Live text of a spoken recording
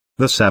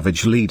The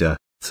Savage Leader,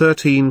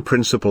 13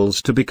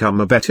 Principles to Become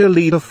a Better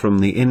Leader from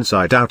the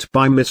Inside Out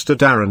by Mr.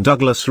 Darren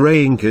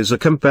Reinke is a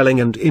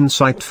compelling and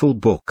insightful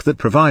book that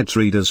provides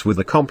readers with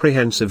a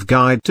comprehensive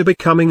guide to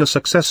becoming a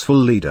successful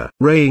leader.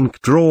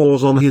 Reinke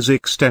draws on his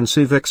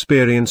extensive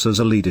experience as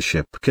a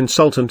leadership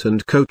consultant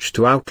and coach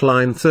to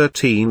outline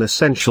 13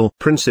 essential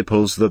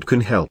principles that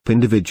can help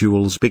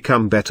individuals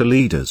become better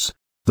leaders.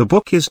 The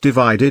book is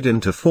divided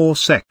into 4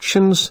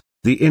 sections: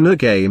 the inner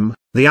game,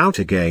 the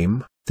outer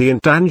game, the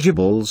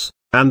intangibles,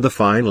 and the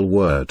final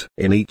word.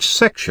 In each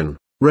section,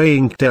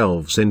 Reinke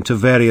delves into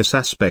various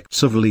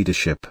aspects of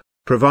leadership,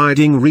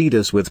 providing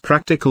readers with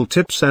practical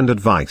tips and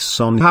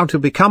advice on how to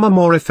become a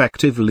more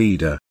effective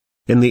leader.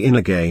 In the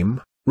inner game,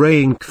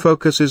 Reinke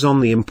focuses on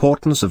the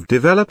importance of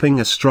developing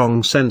a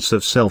strong sense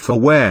of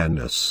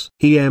self-awareness.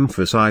 He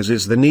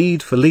emphasizes the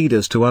need for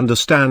leaders to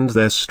understand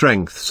their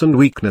strengths and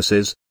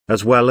weaknesses,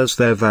 as well as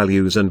their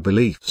values and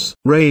beliefs.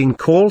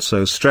 Reinke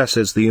also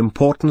stresses the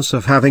importance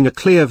of having a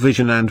clear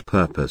vision and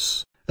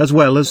purpose, as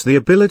well as the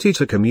ability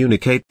to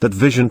communicate that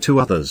vision to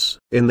others.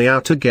 In the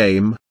outer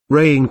game,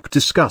 Reinke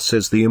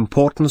discusses the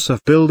importance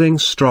of building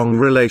strong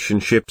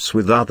relationships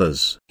with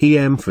others. He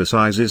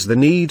emphasizes the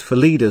need for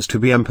leaders to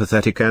be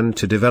empathetic and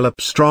to develop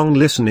strong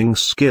listening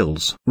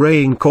skills.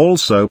 Reinke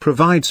also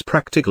provides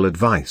practical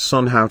advice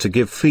on how to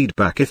give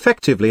feedback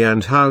effectively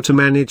and how to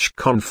manage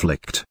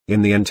conflict.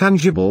 In the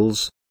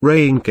intangibles,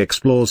 Reinke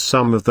explores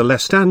some of the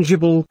less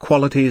tangible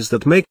qualities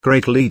that make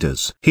great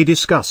leaders. He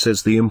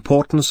discusses the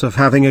importance of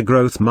having a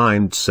growth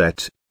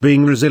mindset,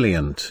 being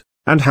resilient,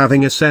 and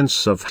having a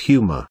sense of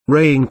humor.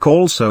 Reinke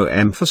also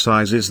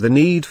emphasizes the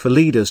need for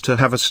leaders to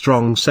have a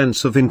strong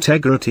sense of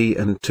integrity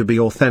and to be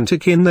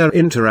authentic in their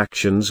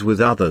interactions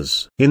with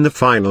others. In the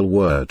final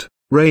word,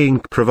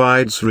 Reinke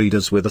provides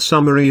readers with a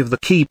summary of the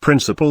key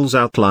principles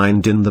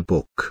outlined in the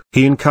book.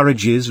 He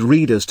encourages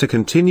readers to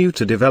continue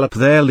to develop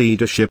their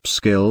leadership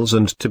skills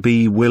and to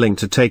be willing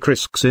to take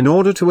risks in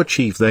order to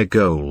achieve their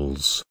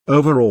goals.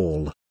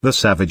 Overall, The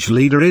Savage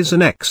Leader is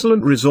an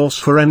excellent resource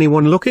for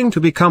anyone looking to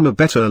become a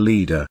better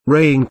leader.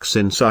 Reinke's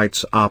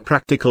insights are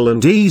practical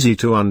and easy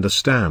to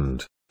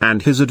understand,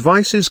 and his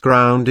advice is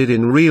grounded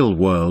in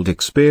real-world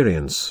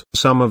experience.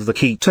 Some of the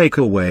key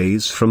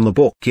takeaways from the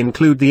book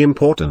include the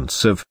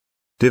importance of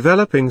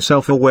developing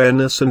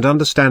self-awareness and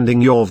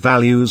understanding your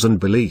values and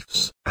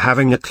beliefs,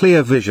 having a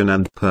clear vision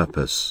and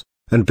purpose,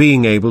 and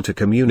being able to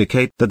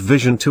communicate that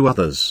vision to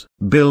others,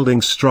 building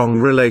strong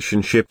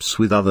relationships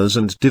with others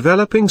and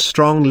developing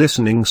strong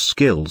listening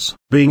skills,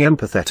 being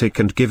empathetic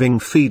and giving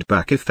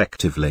feedback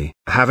effectively,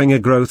 having a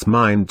growth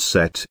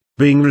mindset,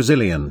 being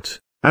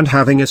resilient, and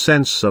having a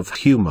sense of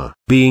humor,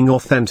 being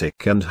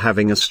authentic and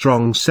having a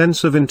strong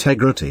sense of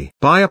integrity.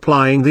 By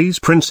applying these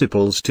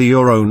principles to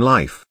your own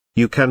life,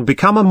 you can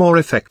become a more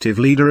effective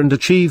leader and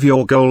achieve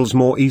your goals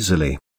more easily.